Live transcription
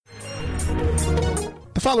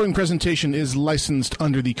The following presentation is licensed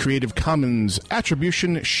under the Creative Commons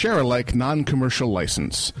Attribution Share-alike non-commercial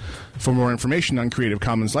license. For more information on Creative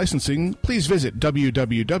Commons licensing, please visit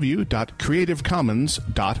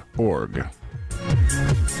www.creativecommons.org.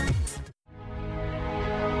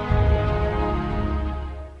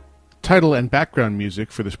 Title and background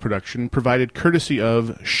music for this production provided courtesy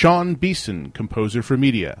of Sean Beeson, composer for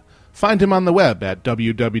media. Find him on the web at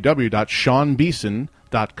www.seanbeeson.com.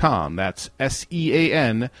 That's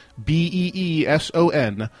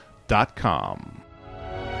SeanBeeson.com.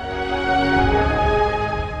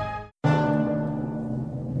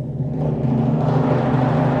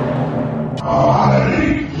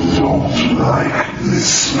 I don't like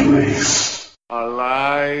this place.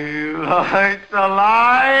 Alive! It's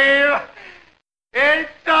alive!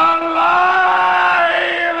 It's alive!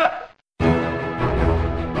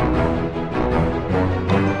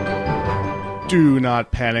 Do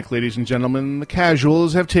not panic, ladies and gentlemen. The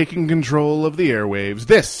casuals have taken control of the airwaves.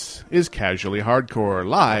 This is Casually Hardcore,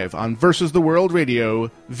 live on Versus the World Radio,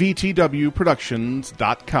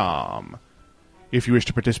 VTWProductions.com. If you wish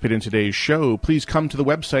to participate in today's show, please come to the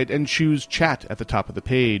website and choose chat at the top of the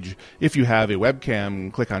page. If you have a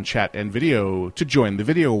webcam, click on chat and video to join the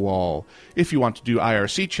video wall. If you want to do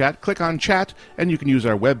IRC chat, click on chat, and you can use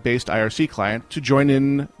our web-based IRC client to join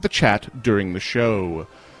in the chat during the show.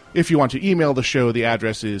 If you want to email the show, the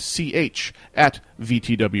address is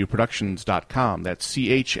ch@vtwproductions.com. That's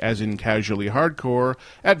ch as in casually hardcore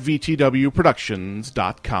at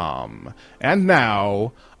vtwproductions.com. And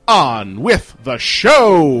now, on with the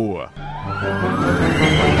show!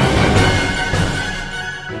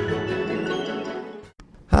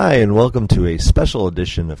 Hi, and welcome to a special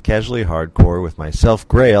edition of Casually Hardcore with myself,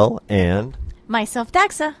 Grail, and... myself,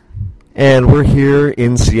 Daxa. And we're here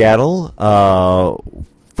in Seattle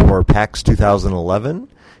for PAX 2011,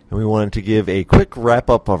 and we wanted to give a quick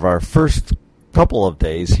wrap-up of our first couple of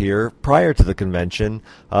days here prior to the convention,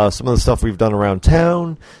 some of the stuff we've done around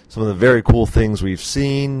town, some of the very cool things we've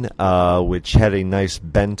seen, which had a nice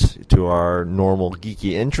bent to our normal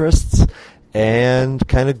geeky interests, and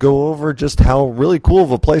kind of go over just how really cool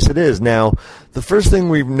of a place it is. Now, the first thing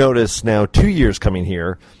we've noticed now 2 years coming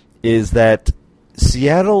here is that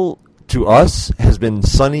Seattle, to us, has been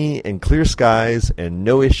sunny and clear skies and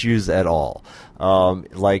no issues at all.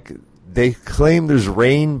 They claim there's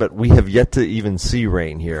rain, but we have yet to even see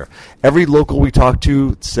rain here. Every local we talk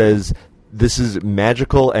to says this is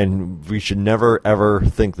magical and we should never, ever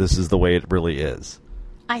think this is the way it really is.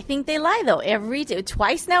 I think they lie, though.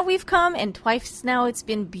 Twice now we've come, and twice now it's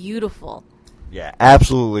been beautiful. Yeah,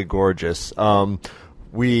 absolutely gorgeous.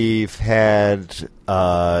 We've had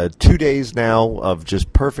 2 days now of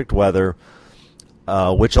just perfect weather,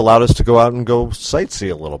 which allowed us to go out and go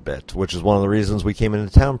sightsee a little bit, which is one of the reasons we came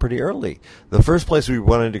into town pretty early. The first place we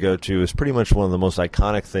wanted to go to is pretty much one of the most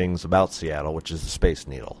iconic things about Seattle, which is the Space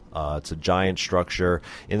Needle. It's a giant structure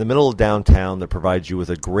in the middle of downtown that provides you with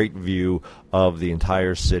a great view of the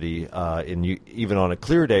entire city, even on a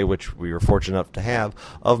clear day, which we were fortunate enough to have,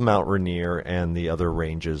 of Mount Rainier and the other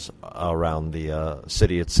ranges around the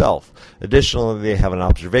city itself. Additionally, they have an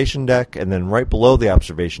observation deck, and then right below the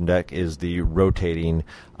observation deck is the rotating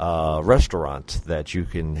restaurant that you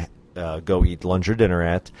can go eat lunch or dinner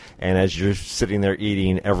at, and as you're sitting there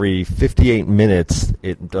eating, every 58 minutes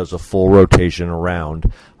it does a full rotation around,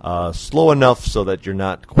 slow enough so that you're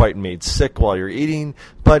not quite made sick while you're eating,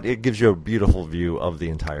 but it gives you a beautiful view of the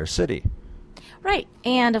entire city. Right,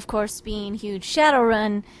 and of course, being huge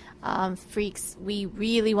Shadowrun freaks, we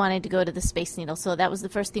really wanted to go to the Space Needle, so that was the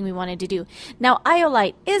first thing we wanted to do. Now,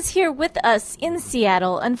 Iolite is here with us in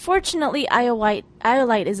Seattle. Unfortunately,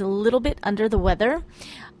 Iolite is a little bit under the weather.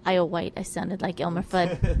 White, I sounded like Elmer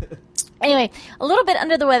Fudd. Anyway, a little bit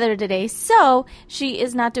under the weather today, so she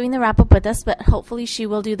is not doing the wrap-up with us, but hopefully she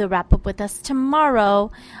will do the wrap-up with us tomorrow,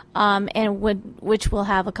 which will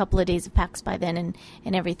have a couple of days of PAX by then,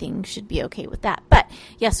 and everything should be okay with that. But,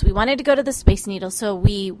 yes, we wanted to go to the Space Needle, so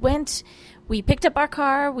we picked up our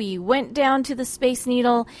car, we went down to the Space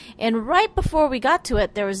Needle, and right before we got to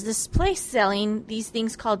it, there was this place selling these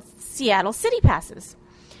things called Seattle City Passes.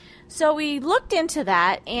 So we looked into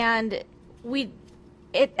that, and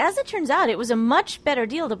as it turns out, it was a much better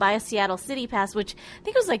deal to buy a Seattle City Pass, which I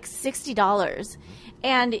think was like $60.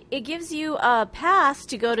 And it gives you a pass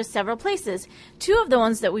to go to several places. Two of the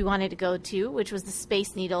ones that we wanted to go to, which was the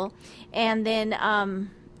Space Needle, and then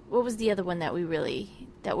what was the other one that we really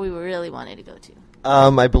wanted to go to?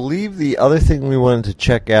 I believe the other thing we wanted to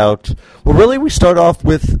check out, well, really we start off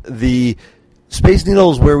with the Space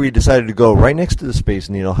Needle is where we decided to go. Right next to the Space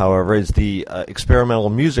Needle, however, is the Experimental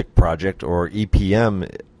Music Project, or EPM,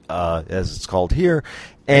 as it's called here.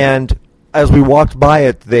 And as we walked by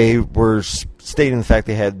it, they were stating the fact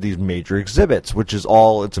they had these major exhibits, which is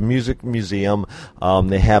it's a music museum.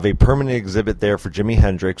 They have a permanent exhibit there for Jimi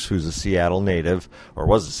Hendrix, who's a Seattle native, or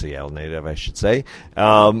was a Seattle native, I should say.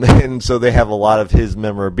 And so they have a lot of his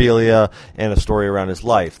memorabilia and a story around his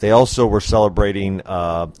life. They also were celebrating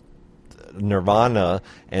Nirvana,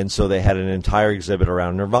 and so they had an entire exhibit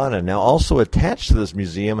around Nirvana. Now, also attached to this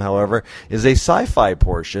museum, however, is a sci-fi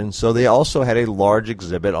portion, so they also had a large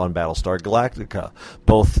exhibit on Battlestar Galactica,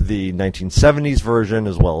 both the 1970s version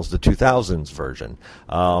as well as the 2000s version.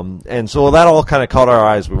 And so that all kind of caught our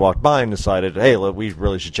eyes. We walked by and decided, hey, we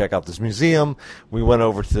really should check out this museum. We went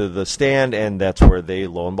over to the stand, and that's where they,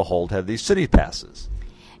 lo and behold, had these city passes.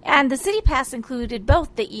 And the City Pass included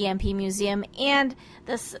both the EMP Museum and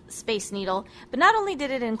the Space Needle. But not only did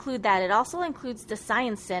it include that, it also includes the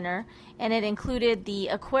Science Center, and it included the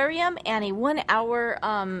aquarium and a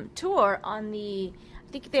 1-hour tour on the,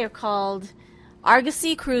 I think they're called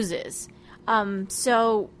Argosy Cruises.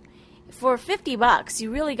 So for $50, you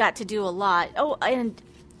really got to do a lot. Oh, and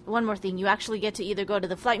one more thing, you actually get to either go to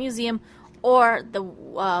the Flight Museum or the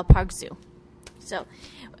Park Zoo. So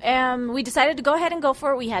we decided to go ahead and go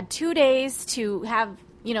for it. We had 2 days to have,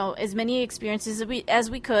 as many experiences as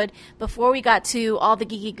we could before we got to all the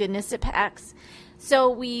geeky goodness at PAX. So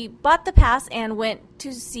we bought the pass and went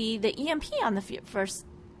to see the EMP on the first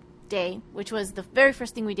day, which was the very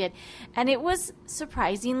first thing we did. And it was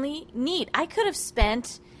surprisingly neat. I could have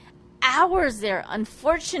spent hours there.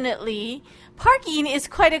 Unfortunately, parking is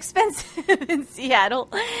quite expensive in Seattle,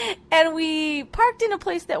 and we parked in a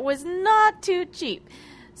place that was not too cheap.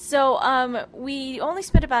 So we only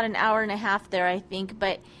spent about an hour and a half there, I think,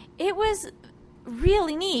 but it was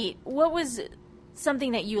really neat. What was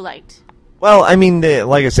something that you liked? Well, I mean,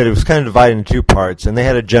 like I said, it was kind of divided into two parts, and they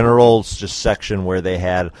had a general just section where they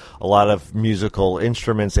had a lot of musical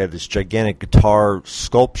instruments. They had this gigantic guitar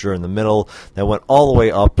sculpture in the middle that went all the way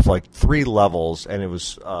up like 3 levels, and it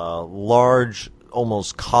was a large,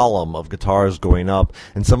 almost column of guitars going up,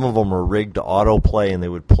 and some of them were rigged to autoplay, and they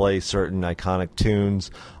would play certain iconic tunes.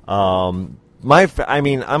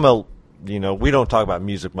 We don't talk about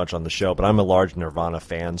music much on the show, but I'm a large Nirvana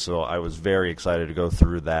fan, so I was very excited to go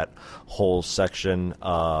through that whole section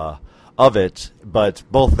of it. But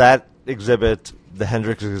both that exhibit, the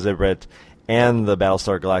Hendrix exhibit, and the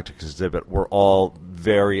Battlestar Galactica exhibit were all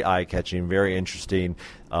very eye-catching, very interesting.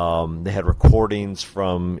 They had recordings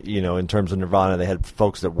from, in terms of Nirvana, they had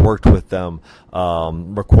folks that worked with them,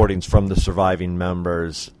 recordings from the surviving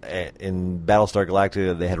members. In Battlestar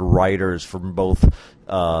Galactica, they had writers from both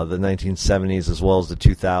the 1970s as well as the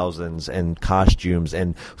 2000s, and costumes,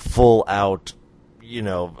 and full-out,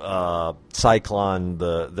 Cyclone,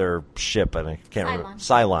 their ship, and I can't remember,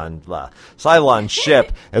 Cylon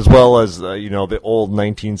ship, as well as, the old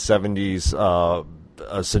 1970s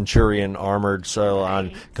Centurion armored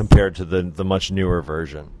Cylon compared to the much newer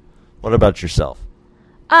version. What about yourself?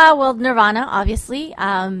 Well, Nirvana, obviously,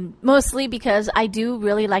 mostly because I do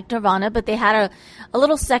really like Nirvana, but they had a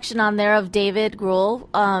little section on there of David Grohl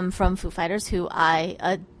from Foo Fighters, who I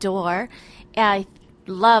adore. I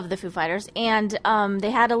love the Foo Fighters, and they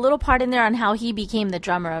had a little part in there on how he became the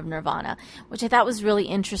drummer of Nirvana, which I thought was really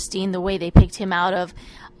interesting, the way they picked him out of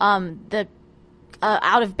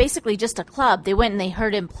out of basically just a club. They went and they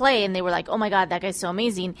heard him play, and they were like, oh my God, that guy's so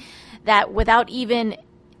amazing, that without even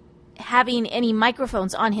having any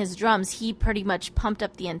microphones on his drums, he pretty much pumped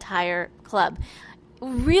up the entire club.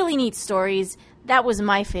 Really neat stories. That was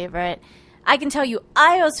my favorite. I can tell you,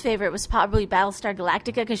 Io's favorite was probably Battlestar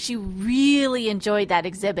Galactica, because she really enjoyed that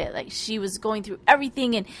exhibit. Like, she was going through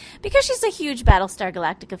everything, and because she's a huge Battlestar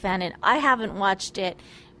Galactica fan, and I haven't watched it.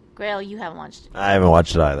 Grail, you haven't watched it. I haven't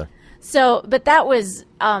watched it either. So, but that was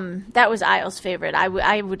Io's favorite.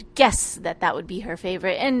 I would guess that would be her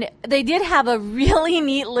favorite. And they did have a really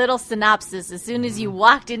neat little synopsis as soon as you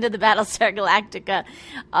walked into the Battlestar Galactica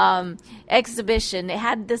exhibition. It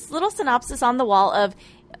had this little synopsis on the wall of,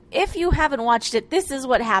 if you haven't watched it, this is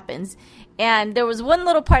what happens. And there was one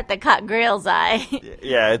little part that caught Grail's eye.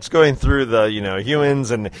 Yeah, it's going through the humans,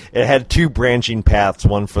 and it had 2 branching paths,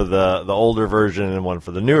 one for the older version and one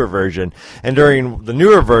for the newer version. And during the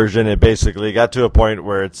newer version, it basically got to a point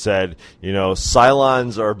where it said,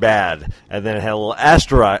 Cylons are bad, and then it had a little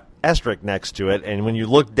asterisk next to it, and when you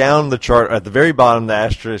look down the chart at the very bottom, the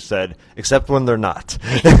asterisk said, except when they're not.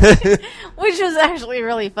 Which was actually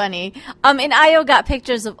really funny. And Io got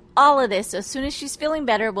pictures of all of this. So as soon as she's feeling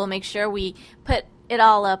better, we'll make sure we put it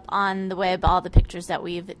all up on the web, all the pictures that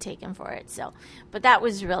we've taken for it. So, but that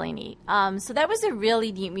was really neat. So that was a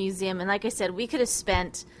really neat museum, and like I said, we could have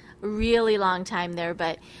spent really long time there,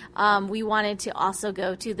 but we wanted to also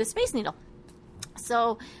go to the Space Needle.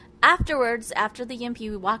 So afterwards, after the Yimpy,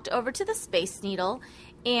 we walked over to the Space Needle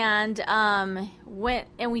and went,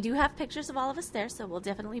 and we do have pictures of all of us there, so we'll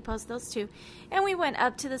definitely post those too. And we went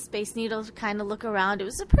up to the Space Needle to kind of look around. It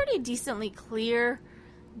was a pretty decently clear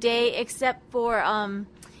day, except for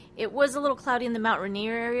it was a little cloudy in the Mount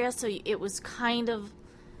Rainier area, so it was kind of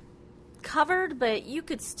covered, but you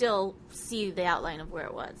could still see the outline of where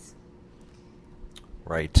it was.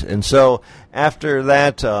 Right. And so after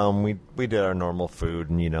that, we did our normal food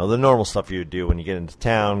and, the normal stuff you would do when you get into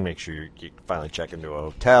town, make sure you finally check into a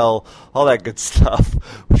hotel, all that good stuff,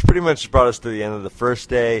 which pretty much brought us to the end of the first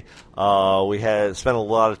day. We had spent a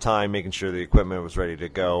lot of time making sure the equipment was ready to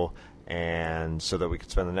go, and so that we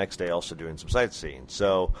could spend the next day also doing some sightseeing.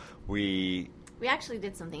 So we actually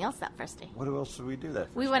did something else that first day. What else did we do that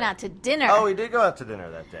first We day? went out to dinner. Oh, we did go out to dinner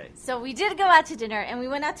that day. So we did go out to dinner, and we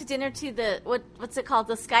went out to dinner to the, what's it called?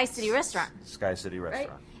 The Sky City Restaurant. Sky City Restaurant.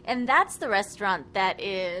 Right? And that's the restaurant that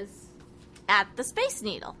is at the Space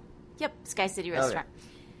Needle. Yep, Sky City Restaurant. Okay.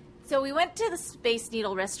 So we went to the Space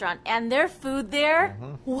Needle restaurant, and their food there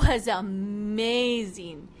was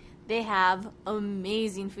amazing. They have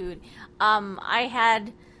amazing food. I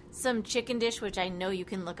had some chicken dish, which I know you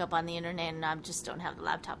can look up on the internet, and I just don't have the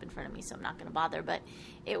laptop in front of me, so I'm not going to bother. But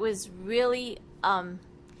it was really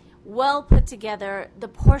well put together. The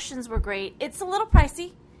portions were great. It's a little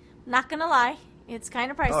pricey, not going to lie. It's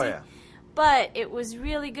kind of pricey. Oh, yeah. But it was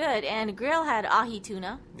really good. And Grail had ahi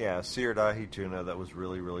tuna. Yeah, seared ahi tuna that was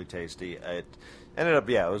really, really tasty. It ended up,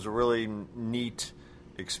 it was a really neat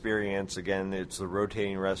experience. Again, it's a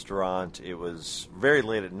rotating restaurant. It was very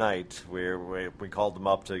late at night. We called them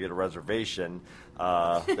up to get a reservation.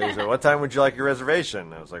 They said, "What time would you like your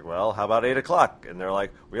reservation?" I was like, "Well, how about 8 o'clock?" And they're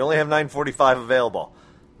like, "We only have 9:45 available."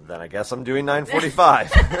 Then I guess I'm doing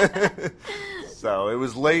 9:45. So it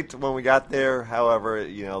was late when we got there. However,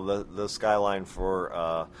 the skyline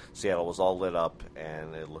for Seattle was all lit up,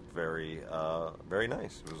 and it looked very, very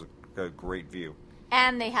nice. It was a great view.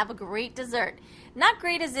 And they have a great dessert. Not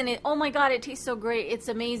great as in it, oh my God, it tastes so great, it's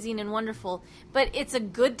amazing and wonderful. But it's a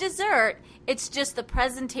good dessert. It's just the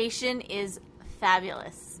presentation is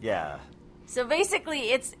fabulous. Yeah. So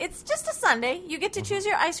basically, it's just a sundae. You get to choose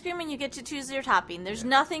your ice cream and you get to choose your topping. There's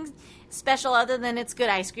nothing special other than it's good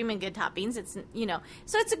ice cream and good toppings. It's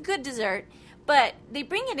so it's a good dessert. But they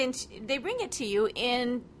bring it to you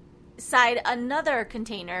inside another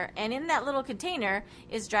container, and in that little container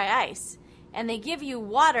is dry ice. And they give you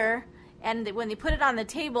water, and when they put it on the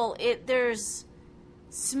table, there's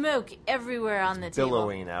smoke everywhere on the table.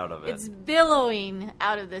 Billowing out of it. It's billowing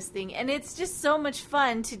out of this thing, and it's just so much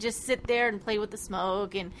fun to just sit there and play with the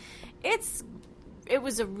smoke, and it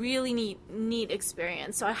was a really neat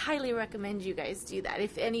experience. So I highly recommend you guys do that.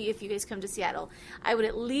 If you guys come to Seattle, I would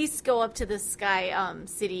at least go up to the Sky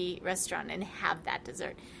City restaurant and have that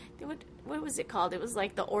dessert. What was it called? It was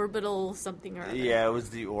like the Orbital something or other. Yeah, it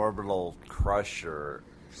was the Orbital Crush or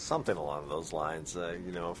something along those lines.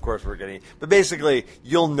 Of course we're getting... But basically,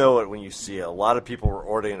 you'll know it when you see it. A lot of people were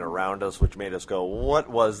ordering around us, which made us go, what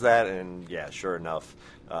was that? And yeah, sure enough,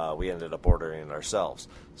 we ended up ordering it ourselves.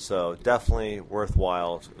 So definitely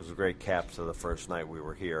worthwhile. It was a great cap to the first night we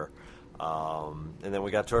were here. And then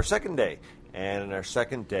we got to our second day. And in our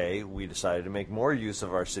second day, we decided to make more use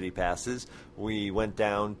of our city passes. We went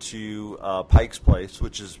down to Pike's Place,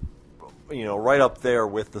 which is, right up there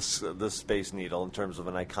with the Space Needle in terms of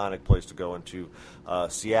an iconic place to go into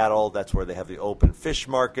Seattle. That's where they have the open fish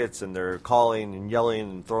markets, and they're calling and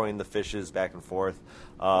yelling and throwing the fishes back and forth.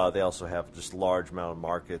 They also have just large amount of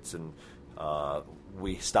markets, and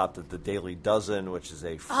we stopped at the Daily Dozen, which is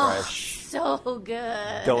a fresh, so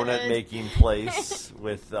good donut-making place.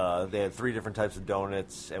 With they had 3 different types of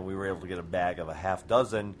donuts, and we were able to get a bag of a half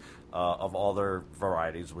dozen of all their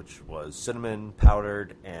varieties, which was cinnamon,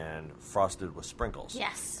 powdered, and frosted with sprinkles.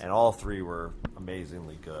 Yes. And all 3 were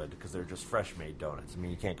amazingly good because they're just fresh-made donuts. I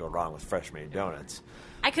mean, you can't go wrong with fresh-made donuts.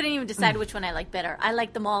 I couldn't even decide which one I liked better. I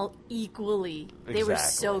liked them all equally. They were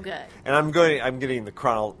so good. And I'm getting the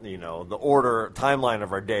the order timeline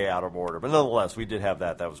of our day out of order, but nonetheless, we did have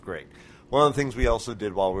that. That was great. One of the things we also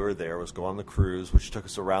did while we were there was go on the cruise, which took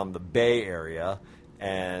us around the Bay Area,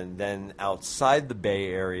 and then outside the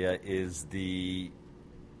Bay Area is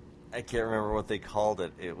I can't remember what they called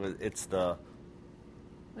it. It's the.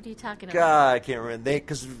 What are you talking about? God, I can't remember.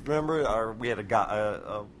 Because remember, we had a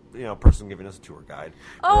guy. Person giving us a tour guide.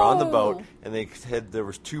 Oh. We're on the boat, and they said there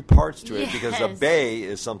was 2 parts to it because a Yes. bay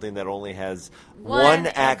is something that only has One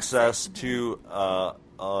access to a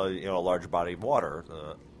large body of water,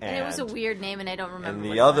 And it was a weird name, and I don't remember. And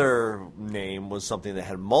what the it was. other name was something that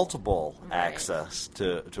had multiple Right. access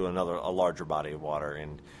to a larger body of water,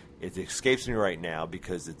 and it escapes me right now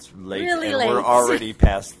because it's late, Really and late. we're already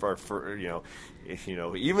past for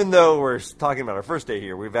even though we're talking about our first day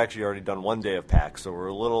here, we've actually already done one day of PAX, so we're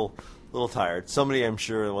a little tired. Somebody, I'm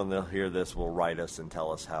sure, when they'll hear this, will write us and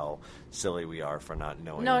tell us how silly we are for not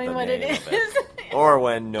knowing the what name it of is. Or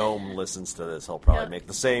when Gnome listens to this, he'll probably Yep. make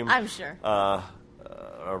the same. I'm sure.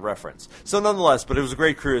 A reference. So nonetheless, but it was a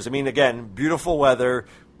great cruise. I mean, again, beautiful weather.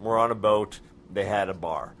 We're on a boat. They had a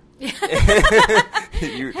bar.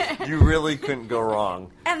 you really couldn't go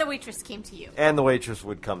wrong. And the waitress came to you. And the waitress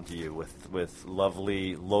would come to you with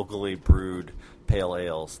lovely, locally brewed pale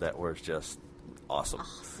ales that were just awesome.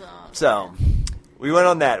 So we went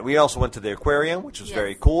on that. We also went to the aquarium, which was Yes.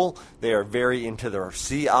 very cool. They are very into their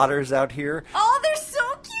sea otters out here. Oh, they're so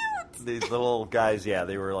cute. These little guys, yeah,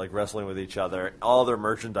 they were like wrestling with each other. All their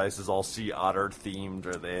merchandise is all sea otter themed,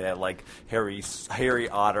 or they had like Harry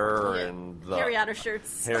Otter and the Harry Otter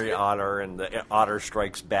shirts. Harry Otter and the Otter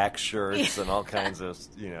Strikes Back shirts and all kinds of,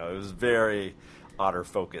 it was very otter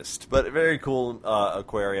focused, but a very cool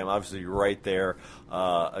aquarium. Obviously, right there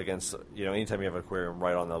against, anytime you have an aquarium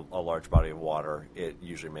right on a large body of water, it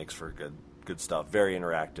usually makes for good stuff. Very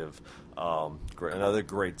interactive. Another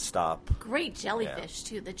great stop. Great jellyfish,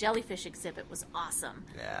 too. The jellyfish exhibit was awesome.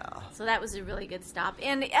 Yeah. So that was a really good stop.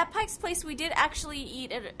 And at Pike's Place, we did actually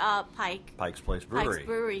eat at Pike's Place Brewery. Pike's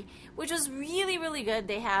Brewery, which was really, really good.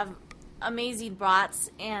 They have amazing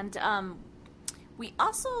brats. And we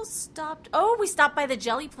also stopped... Oh, we stopped by the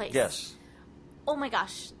jelly place. Yes. Oh, my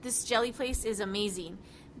gosh. This jelly place is amazing.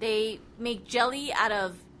 They make jelly out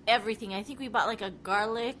of everything. I think we bought like a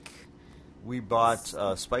garlic... We bought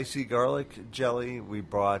spicy garlic jelly. We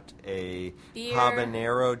bought a Beer.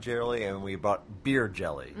 habanero jelly, and we bought beer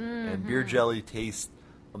jelly. Mm-hmm. And beer jelly tastes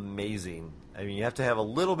amazing. I mean, you have to have a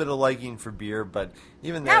little bit of liking for beer, but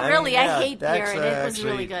even Not then, really. I I hate beer, Dax, and it was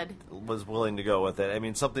actually really good. Was willing to go with it. I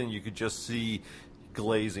mean, something you could just see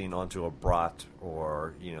glazing onto a brat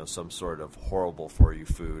or some sort of horrible for you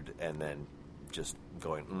food, and then just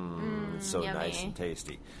going, it's so yummy. nice and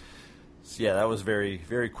tasty. So yeah, that was very,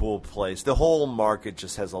 very cool place. The whole market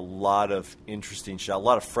just has a lot of interesting a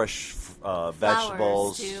lot of fresh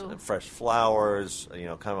vegetables, too. and fresh flowers, kind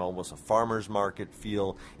of almost a farmer's market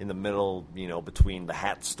feel in the middle, between the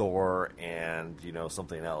hat store and,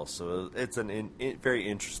 something else. So it's a very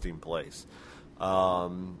interesting place.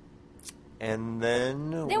 And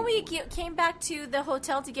then we came back to the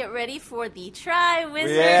hotel to get ready for the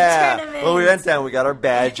Tri-Wizard yeah. tournament. Well, we went down. We got our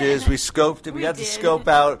badges. We scoped it. We got to did. scope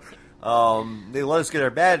out. They let us get our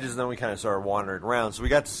badges, and then we kind of started wandering around. So we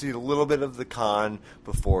got to see a little bit of the con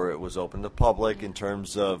before it was open to public in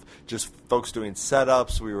terms of just folks doing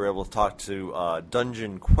setups. We were able to talk to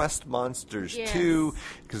Dungeon Quest Monsters Yes. 2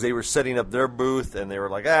 because they were setting up their booth, and they were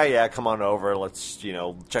like, yeah, come on over. Let's,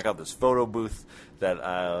 check out this photo booth that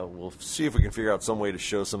we'll see if we can figure out some way to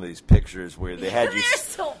show some of these pictures where they had you They're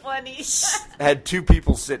so funny. had two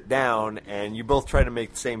people sit down, and you both try to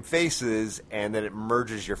make the same faces, and then it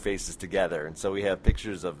merges your faces together. And so we have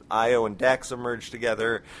pictures of Io and Daxa merged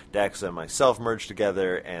together, Daxa and myself merged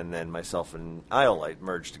together, and then myself and Iolite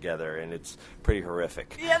merged together, and it's pretty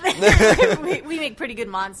horrific. Yeah, we make pretty good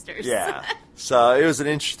monsters. Yeah. So it was an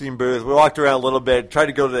interesting booth. We walked around a little bit, tried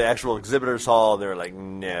to go to the actual exhibitors hall. They were like,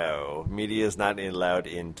 no, media is not allowed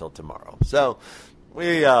in until tomorrow. So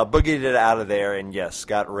we boogied it out of there and, yes,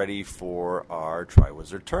 got ready for our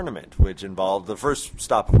Tri-Wizard tournament, which involved the first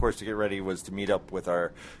stop, of course, to get ready was to meet up with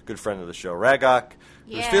our good friend of the show, Ragok,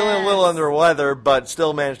 who was feeling a little under the weather, but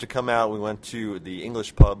still managed to come out. We went to the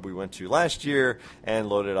English pub we went to last year and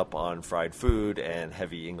loaded up on fried food and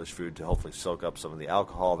heavy English food to hopefully soak up some of the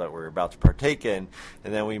alcohol that we're about to partake in.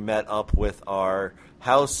 And then we met up with our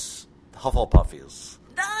house Hufflepuffies.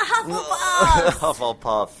 The Hufflepuffs,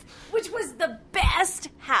 Hufflepuff. which was the best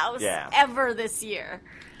house ever this year.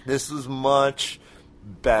 This was much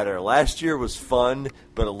better. Last year was fun,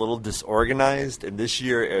 but a little disorganized, and this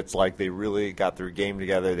year it's like they really got their game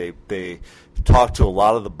together. They talked to a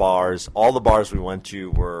lot of the bars. All the bars we went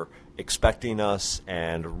to were expecting us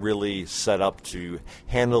and really set up to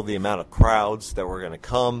handle the amount of crowds that were going to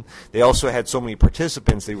come. They also had so many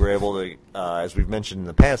participants, they were able to, as we've mentioned in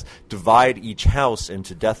the past, divide each house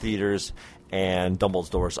into Death Eaters and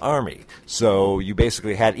Dumbledore's army. So you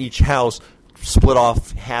basically had each house split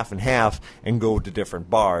off half and half and go to different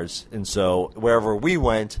bars. And so wherever we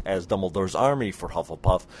went as Dumbledore's army for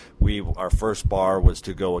Hufflepuff, our first bar was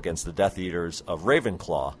to go against the Death Eaters of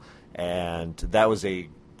Ravenclaw. And that was a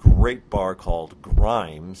great bar called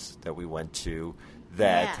Grimes that we went to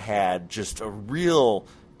that had just a real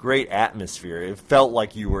great atmosphere. It felt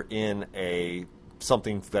like you were in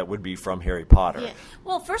something that would be from Harry Potter. Yeah.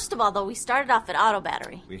 Well, first of all, though, we started off at Auto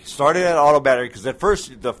Battery. We started at Auto Battery because at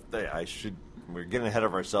first, we're getting ahead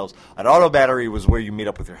of ourselves. At Auto Battery was where you meet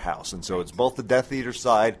up with your house, and so it's both the Death Eater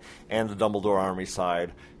side and the Dumbledore Army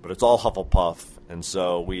side, but it's all Hufflepuff, and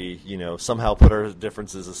so we, somehow put our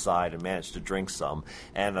differences aside and managed to drink some.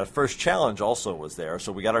 And the first challenge also was there,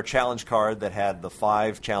 so we got our challenge card that had the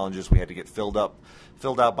 5 challenges we had to get filled out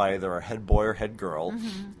by either our head boy or head girl,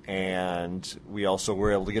 and we also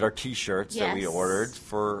were able to get our T-shirts that we ordered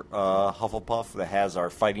for Hufflepuff that has our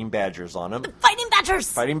Fighting Badgers on them. Fighting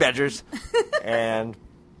Badgers! Fighting Badgers. And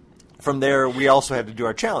from there, we also had to do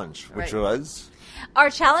our challenge, which was... Our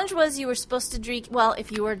challenge was you were supposed to drink, well,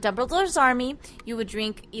 if you were Dumbledore's Army, you would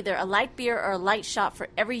drink either a light beer or a light shot for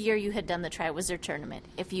every year you had done the Triwizard Tournament.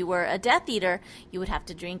 If you were a Death Eater, you would have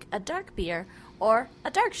to drink a dark beer or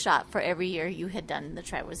a dark shot for every year you had done the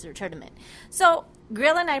Triwizard Tournament. So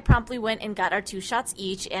Grill and I promptly went and got our 2 shots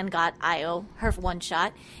each and got Io her 1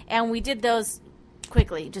 shot. And we did those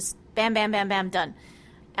quickly, just bam, bam, bam, bam, done.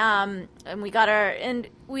 And we got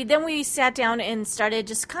we sat down and started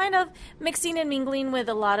just kind of mixing and mingling with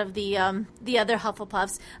a lot of the other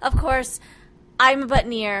Hufflepuffs. Of course, I'm a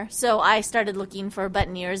buttoneer, so I started looking for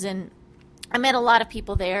buttoneers, and I met a lot of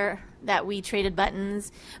people there that we traded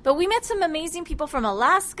buttons. But we met some amazing people from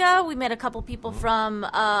Alaska. We met a couple people from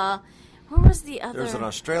where was the other? There was an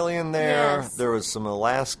Australian there. Yes. There was some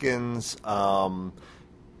Alaskans.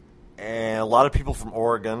 And a lot of people from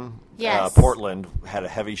Oregon. Yes. Portland had a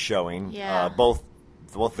heavy showing. Yeah. Both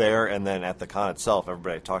there and then at the con itself.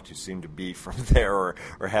 Everybody I talked to seemed to be from there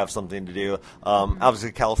or have something to do.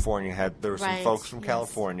 Obviously, California there were some folks from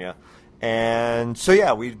California. And so,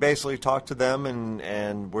 yeah, we basically talked to them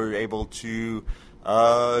and were able to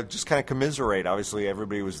just kind of commiserate. Obviously,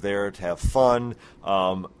 everybody was there to have fun.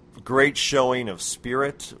 Great showing of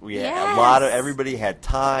spirit. We had everybody had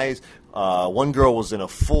ties. One girl was in a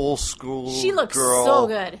full school She looked so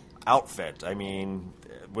good. Outfit. I mean,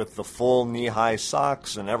 with the full knee-high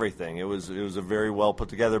socks and everything. It was a very well put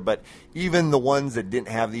together. But even the ones that didn't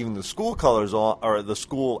have even the school colors on or the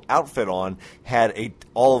school outfit on had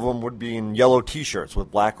all of them would be in yellow T-shirts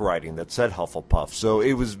with black writing that said Hufflepuff. So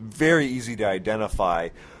it was very easy to identify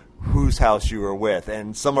whose house you were with,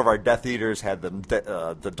 and some of our Death Eaters had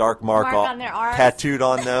the dark mark on their arms. tattooed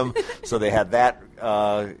on them, so they had that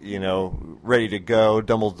ready to go.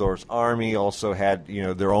 Dumbledore's Army also had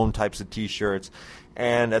their own types of T-shirts,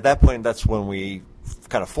 and at that point, that's when we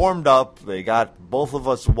kind of formed up. They got both of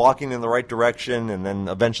us walking in the right direction, and then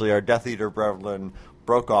eventually our Death Eater brethren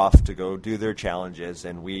broke off to go do their challenges,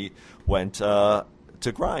 and we went to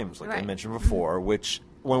Grimes, like I mentioned before, which.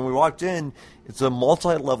 When we walked in, it's a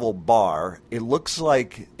multi-level bar. It looks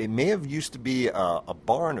like it may have used to be a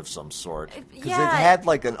barn of some sort. Because it had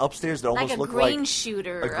like an upstairs that almost looked like... a grain chute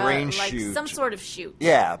or chute. like some sort of chute.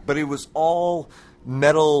 Yeah, but it was all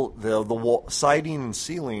metal. The wall, siding and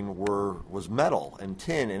ceiling was metal and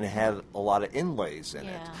tin, and it had a lot of inlays in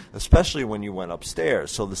it, especially when you went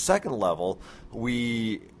upstairs. So the second level,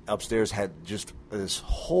 upstairs had just this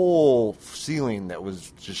whole ceiling that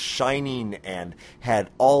was just shining and had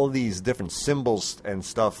all of these different symbols and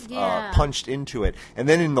stuff punched into it. And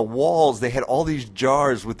then in the walls, they had all these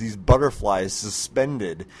jars with these butterflies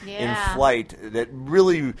suspended in flight that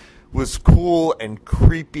really was cool and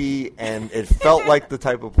creepy, and it felt like the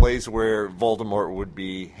type of place where Voldemort would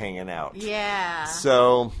be hanging out. Yeah.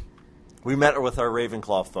 So we met with our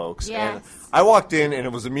Ravenclaw folks, Yes. and I walked in and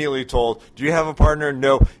it was immediately told, "Do you have a partner?"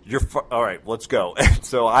 "No." All right, let's go.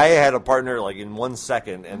 So I had a partner like in 1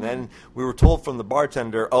 second, and then we were told from the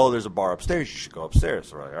bartender, "Oh, there's a bar upstairs. You should go upstairs."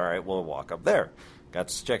 So we're like, all right, we'll walk up there. Got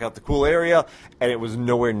to check out the cool area, and it was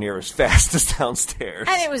nowhere near as fast as downstairs.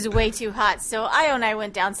 And it was way too hot, so Io and I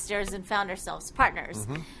went downstairs and found ourselves partners,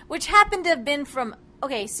 which happened to have been from...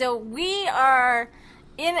 Okay, so we are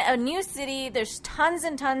in a new city. There's tons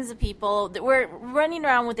and tons of people. We're running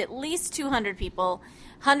around with at least 200 people,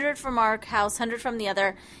 100 from our house, 100 from the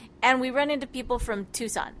other, and we run into people from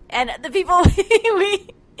Tucson. And the people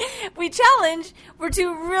we challenged were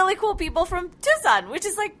 2 really cool people from Tucson, which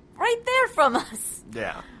is like right there from us.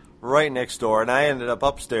 Yeah, right next door. And I ended up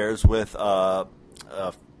upstairs with, not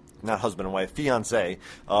husband and wife, fiance,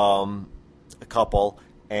 a couple.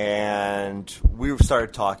 And we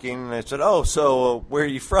started talking, and I said, "Oh, so where are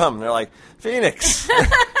you from?" And they're like, "Phoenix."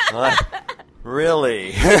 I'm like,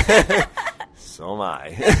 "Really?" So am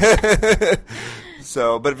I.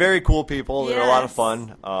 So, but very cool people. They're a lot of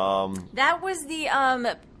fun. That was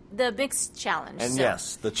the the mixed challenge. And So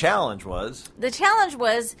yes, the challenge was... the challenge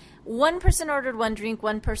was one person ordered one drink,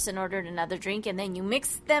 one person ordered another drink, and then you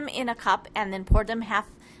mixed them in a cup and then poured them half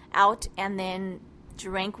out and then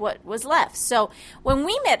drank what was left. So when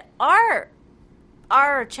we met our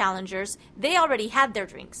challengers, they already had their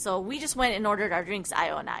drinks. So we just went and ordered our drinks,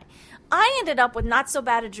 Io and I. I ended up with not so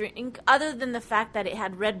bad a drink, other than the fact that it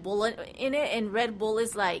had Red Bull in it, and Red Bull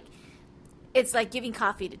is like, it's like giving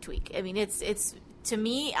coffee to Tweak. I mean, it's to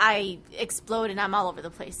me, I explode and I'm all over the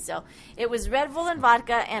place. So it was Red Bull and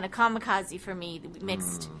vodka and a kamikaze for me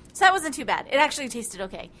mixed. So that wasn't too bad. It actually tasted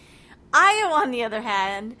okay. Io, on the other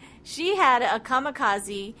hand, she had a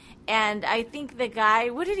kamikaze, and I think the guy,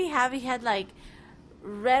 what did he have? He had like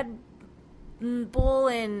Red Bull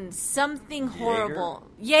and something horrible.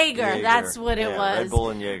 Jaeger, that's what it was. Red Bull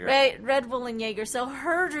and Jaeger. Red Bull and Jaeger. So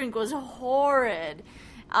her drink was horrid.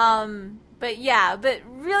 But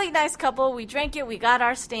really nice couple. We drank it. We got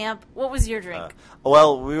our stamp. What was your drink?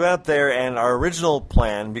 Well, we went up there, and our original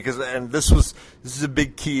plan, this is a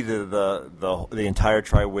big key to the entire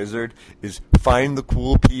Triwizard, is find the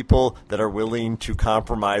cool people that are willing to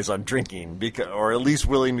compromise on drinking, or at least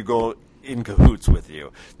willing to go in cahoots with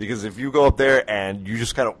you. Because if you go up there and you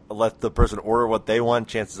just kind of let the person order what they want,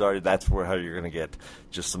 chances are that's how you're going to get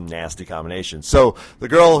just some nasty combinations. So the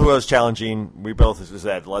girl who I was challenging, we both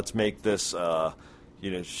said, let's make this,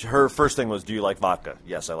 her first thing was, do you like vodka?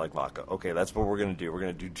 Yes, I like vodka. Okay, that's what we're going to do. We're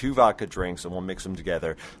going to do 2 vodka drinks, and we'll mix them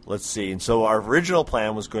together. Let's see. And so our original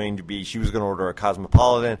plan was going to be, she was going to order a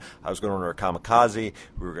Cosmopolitan, I was going to order a Kamikaze,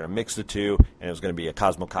 we were going to mix the two, and it was going to be a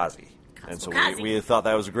Cosmokaze. And so we thought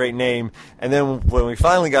that was a great name. And then when we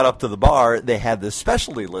finally got up to the bar, they had this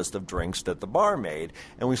specialty list of drinks that the bar made.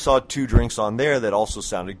 And we saw 2 drinks on there that also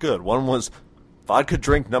sounded good. One was vodka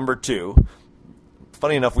drink number 2.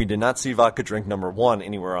 Funny enough, we did not see vodka drink number 1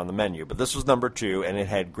 anywhere on the menu. But this was number 2, and it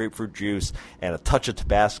had grapefruit juice and a touch of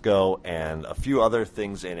Tabasco and a few other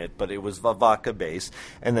things in it. But it was vodka based.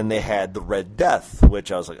 And then they had the Red Death,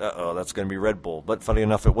 which I was like, uh-oh, that's going to be Red Bull. But funny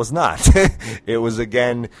enough, it was not. It was,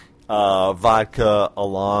 again, vodka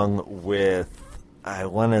along with, I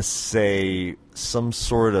want to say, some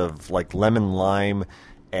sort of like lemon lime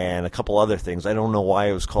and a couple other things. I don't know why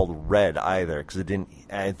it was called red either, because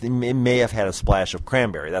it may have had a splash of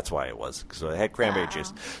cranberry. That's why it was, because it had cranberry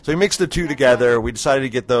juice. So we mixed the 2 together. We decided to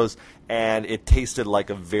get those, and it tasted like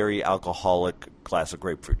a very alcoholic glass of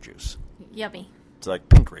grapefruit juice. Yummy. It's like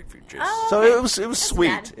pink grapefruit juice. Oh, so okay. it was That's sweet.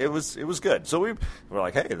 bad. It was good. So we were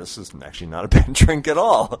like, hey, this is actually not a bad drink at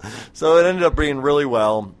all. So it ended up being really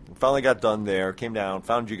well. Finally got done there, came down,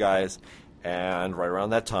 found you guys, and right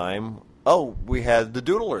around that time, we had the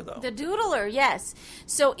Doodler, though. The Doodler, yes.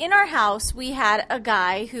 So in our house, we had a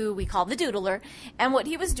guy who we call the Doodler, and what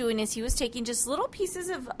he was doing is he was taking just little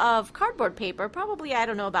pieces of cardboard paper, probably, I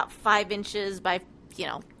don't know, about 5 inches by,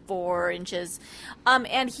 4 inches,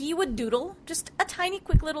 and he would doodle, just a tiny,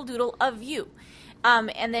 quick little doodle of you.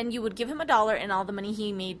 And then you would give him $1, and all the money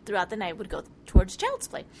he made throughout the night would go towards Child's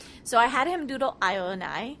Play. So I had him doodle Io and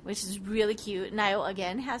I, which is really cute. And Io,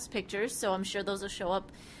 again, has pictures, so I'm sure those will show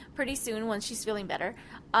up pretty soon once she's feeling better.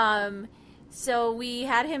 So we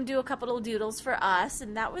had him do a couple of doodles for us,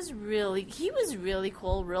 and he was really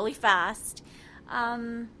cool, really fast.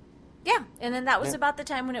 Yeah, and then that was about the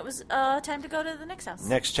time when it was time to go to the next house.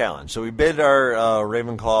 Next challenge. So we bid our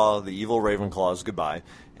Ravenclaw, the evil Ravenclaws, goodbye,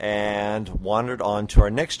 and wandered on to our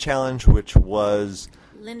next challenge, which was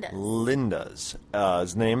Linda's.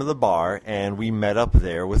 Is the name of the bar, and we met up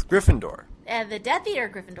there with Gryffindor. The Death Eater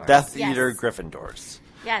Gryffindors. Death Eater Gryffindors.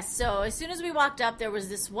 Yes, so as soon as we walked up, there was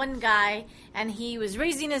this one guy, and he was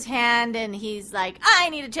raising his hand, and he's like, I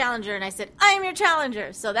need a challenger. And I said, I am your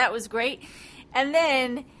challenger. So that was great. And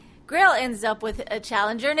then Grail ends up with a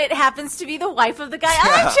challenger, and it happens to be the wife of the guy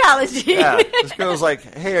I'm challenging. Yeah, this girl's like,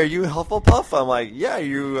 hey, are you Hufflepuff? I'm like, yeah, are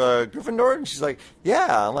you Gryffindor? And she's like,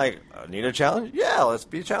 yeah. I'm like, need a challenge? Yeah, let's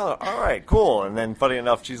be a challenger. All right, cool. And then, funny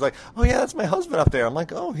enough, she's like, oh, yeah, that's my husband up there. I'm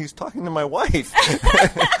like, oh, he's talking to my wife.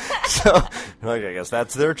 So, like, I guess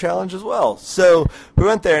that's their challenge as well. So we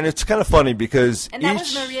went there, and it's kind of funny because and that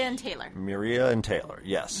was Maria and Taylor. Maria and Taylor,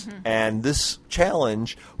 yes. Mm-hmm. And this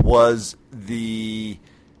challenge was the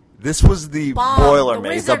bomb,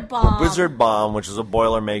 Boilermaker, the Wizard Bomb, which is a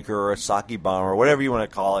Boilermaker or a sake bomb or whatever you want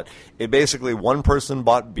to call it. It basically, one person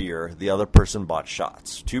bought beer, the other person bought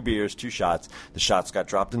shots. 2 beers, 2 shots. The shots got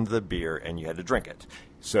dropped into the beer, and you had to drink it.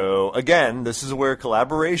 So, again, this is where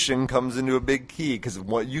collaboration comes into a big key, because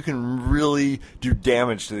you can really do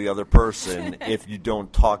damage to the other person if you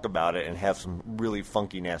don't talk about it and have some really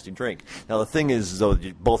funky, nasty drink. Now, the thing is, though,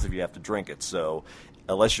 both of you have to drink it, so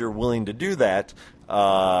unless you're willing to do that,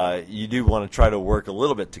 you do want to try to work a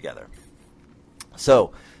little bit together.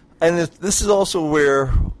 So, and this is also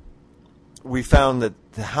where we found that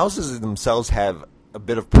the houses themselves have a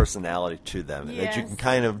bit of personality to them that you can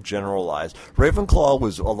kind of generalize. Ravenclaw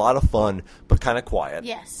was a lot of fun, but kind of quiet.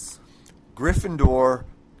 Yes. Gryffindor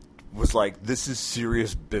was like, this is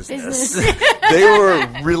serious business. They were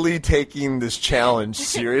really taking this challenge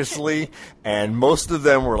seriously, and most of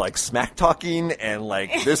them were like smack talking, and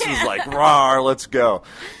like this was like, rawr, let's go.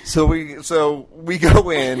 So we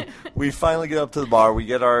go in, we finally get up to the bar, we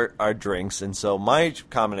get our drinks, and so my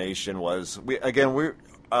combination was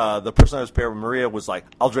the person I was paired with, Maria, was like,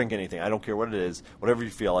 I'll drink anything, I don't care what it is, whatever you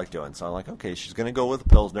feel like doing. So I'm like, okay, she's gonna go with a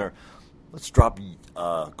Pilsner. Let's drop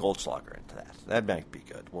Goldschlager into that. That might be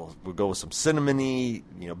good. We'll go with some cinnamony,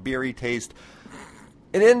 beery taste.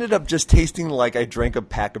 It ended up just tasting like I drank a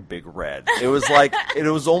pack of Big Red. It was like it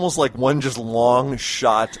was almost like one just long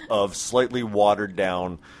shot of slightly watered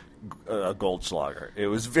down Goldschlager. It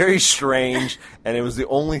was very strange, and it was the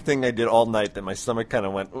only thing I did all night that my stomach kind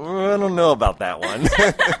of went, I don't know about that one.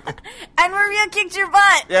 And Maria kicked your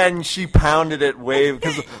butt. Yeah, and she pounded it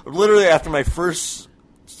because literally after my first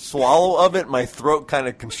swallow of it, my throat kind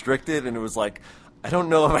of constricted, and it was like, I don't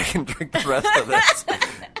know if I can drink the rest of this.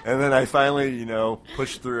 And then I finally,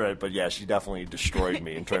 pushed through it. But yeah, she definitely destroyed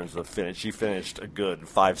me in terms of finish. She finished a good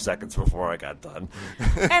 5 seconds before I got done.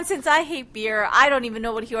 And since I hate beer, I don't even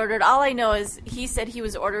know what he ordered. All I know is he said he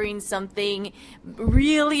was ordering something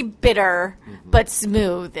really bitter but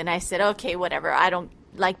smooth. And I said, okay, whatever. I don't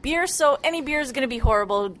like beer, so any beer is going to be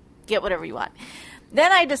horrible. Get whatever you want.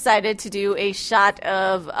 Then I decided to do a shot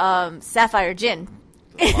of Sapphire Gin.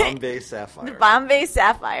 Bombay Sapphire. The Bombay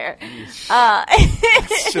Sapphire.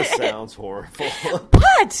 It just sounds horrible.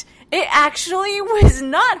 But it actually was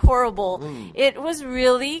not horrible. It was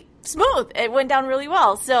really smooth. It went down really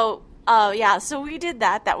well. So, so we did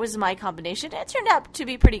that. That was my combination. It turned out to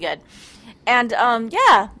be pretty good. And,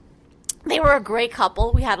 they were a great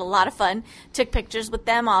couple. We had a lot of fun. Took pictures with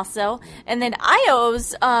them also. And then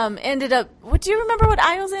Io's ended up... Do you remember what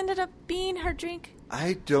Io's ended up being, her drink?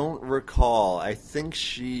 I don't recall. I think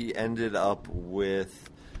she ended up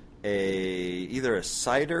with either a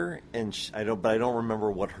cider, and I don't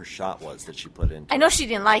remember what her shot was that she put in. I know she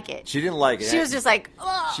didn't like it. She didn't like it. She was just like,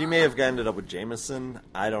 ugh. She may have ended up with Jameson.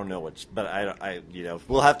 I don't know which, but I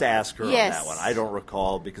we'll have to ask her on that one. I don't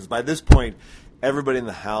recall, because by this point, everybody in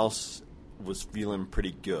the house was feeling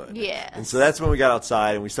pretty good. Yeah. And so that's when we got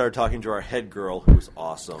outside and we started talking to our head girl, who was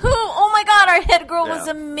awesome. Oh my God, our head girl was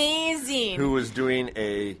amazing. Who was doing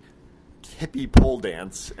a hippie pole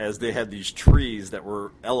dance as they had these trees that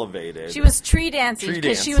were elevated. She was tree dancing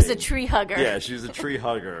because she was a tree hugger. Yeah, she was a tree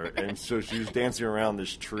hugger, and so she was dancing around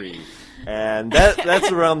this tree. And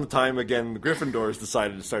that's around the time, again, the Gryffindors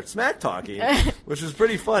decided to start smack talking, which was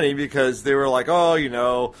pretty funny because they were like,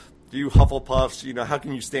 you Hufflepuffs, how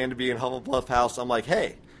can you stand to be in Hufflepuff house? I'm like,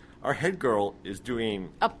 hey, our head girl is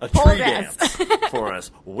doing a tree dance for us.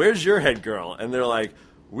 Where's your head girl? And they're like,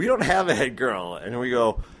 we don't have a head girl. And we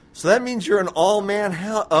go, so that means you're an all-man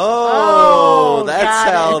house. Oh, that's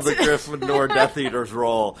how the Gryffindor Death Eaters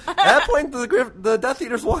roll. At that point, the Death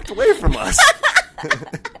Eaters walked away from us.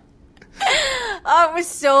 Oh, it was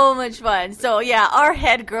so much fun. So, yeah, our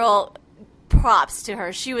head girl... props to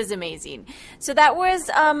her. She was amazing. So that was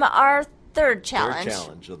our third challenge. Third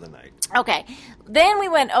challenge of the night. Okay. Then we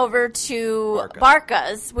went over to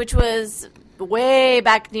Barca's, which was way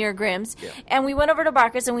back near Grimm's. Yeah. And we went over to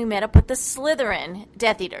Barca's and we met up with the Slytherin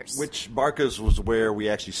Death Eaters. Which Barca's was where we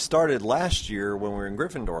actually started last year when we were in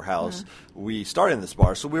Gryffindor House. Mm-hmm. We started in this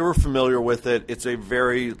bar, so we were familiar with it. It's a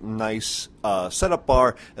very nice setup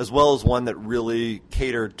bar, as well as one that really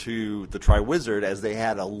catered to the Triwizard, as they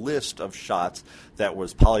had a list of shots that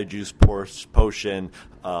was Polyjuice Potion,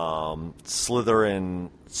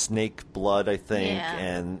 Slytherin Snake Blood, I think,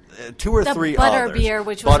 and 2 or 3 others. Butterbeer,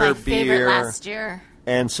 which was my favorite last year.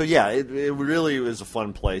 And so, yeah, it really was a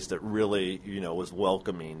fun place that really, was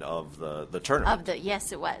welcoming of the tournament.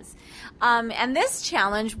 Yes, it was. And this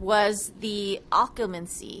challenge was the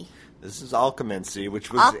Alchemancy. This is Alchemancy,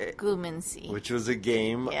 which was a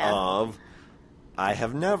game of I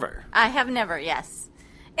Have Never. I Have Never, yes.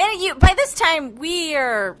 And by this time, we've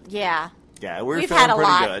had a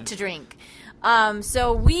lot to drink.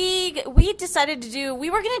 So we decided we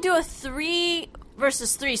were going to do a 3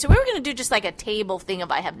 versus 3. So we were going to do just like a table thing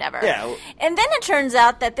of I Have Never. Yeah. And then it turns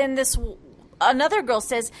out that then another girl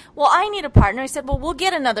says, well, I need a partner. I said, well, we'll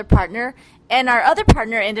get another partner. And our other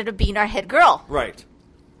partner ended up being our head girl. Right.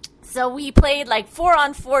 So we played like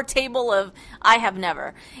 4-on-4 table of I Have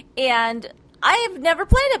Never. And I have never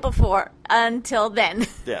played it before until then.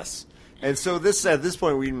 Yes. And so at this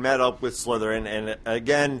point, we met up with Slytherin, and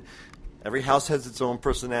again, every house has its own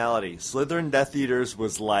personality. Slytherin Death Eaters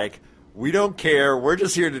was like, we don't care. We're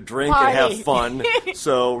just here to drink and have fun.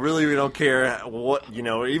 So really, we don't care what,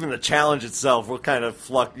 even the challenge itself. We'll kind of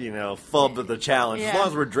fub at the challenge. As long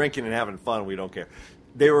as we're drinking and having fun, we don't care.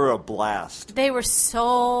 They were a blast. They were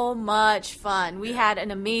so much fun. We had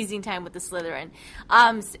an amazing time with the Slytherin.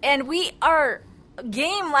 And our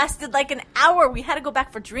game lasted like an hour. We had to go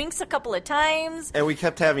back for drinks a couple of times. And we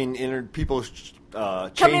kept having people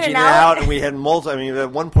Coming changing out, and we had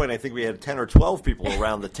at one point I think we had 10 or 12 people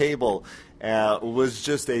around the table. It was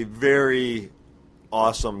just a very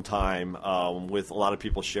awesome time with a lot of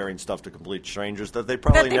people sharing stuff to complete strangers that they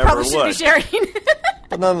probably never would. Should be sharing.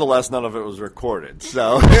 But nonetheless, none of it was recorded,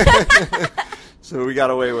 so so we got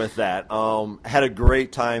away with that. Had a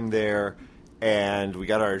great time there, and we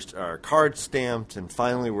got our cards stamped, and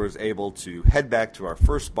finally was able to head back to our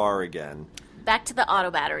first bar again. Back to the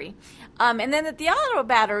Auto Battery. And then at the Auto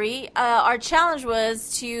Battery, our challenge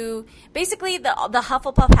was to basically the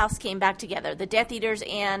Hufflepuff house came back together, the Death Eaters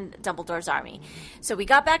and Dumbledore's army. So we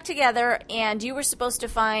got back together, and you were supposed to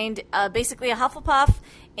find basically a Hufflepuff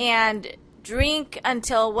and drink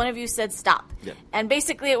until one of you said stop. Yep. And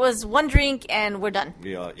basically it was one drink and we're done.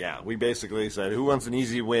 Yeah, we basically said, who wants an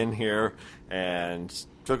easy win here? And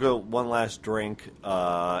took one last drink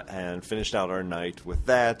and finished out our night with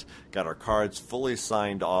that. Got our cards fully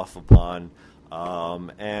signed off upon,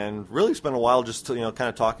 and really spent a while just kind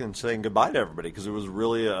of talking and saying goodbye to everybody, because it was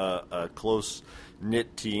really a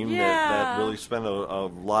close-knit team that really spent a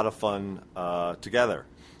lot of fun together.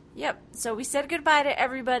 Yep. So we said goodbye to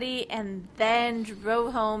everybody and then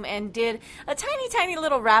drove home and did a tiny, tiny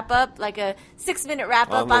little wrap-up, like a 6-minute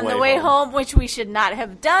wrap-up on the way home, which we should not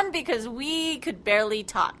have done because we could barely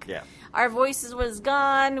talk. Yeah. Our voices was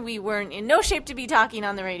gone. We weren't in no shape to be talking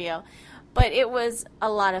on the radio. But it was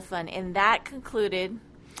a lot of fun. And that concluded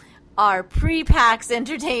our pre-PAX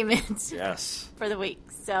entertainment for the week.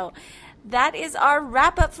 So that is our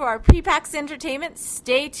wrap-up for our pre-PAX entertainment.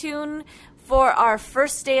 Stay tuned for our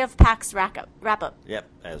first day of PAX wrap-up. Yep,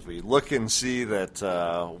 as we look and see that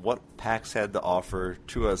what PAX had to offer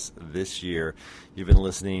to us this year. You've been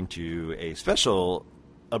listening to a special,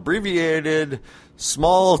 abbreviated,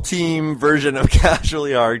 small team version of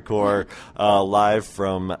Casually Hardcore live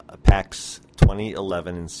from PAX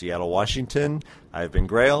 2011 in Seattle, Washington. I've been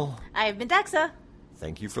Grail. I've been Daxa.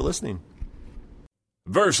 Thank you for listening.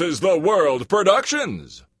 Versus the World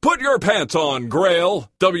Productions. Put your pants on, Grail.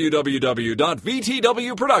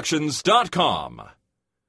 www.vtwproductions.com.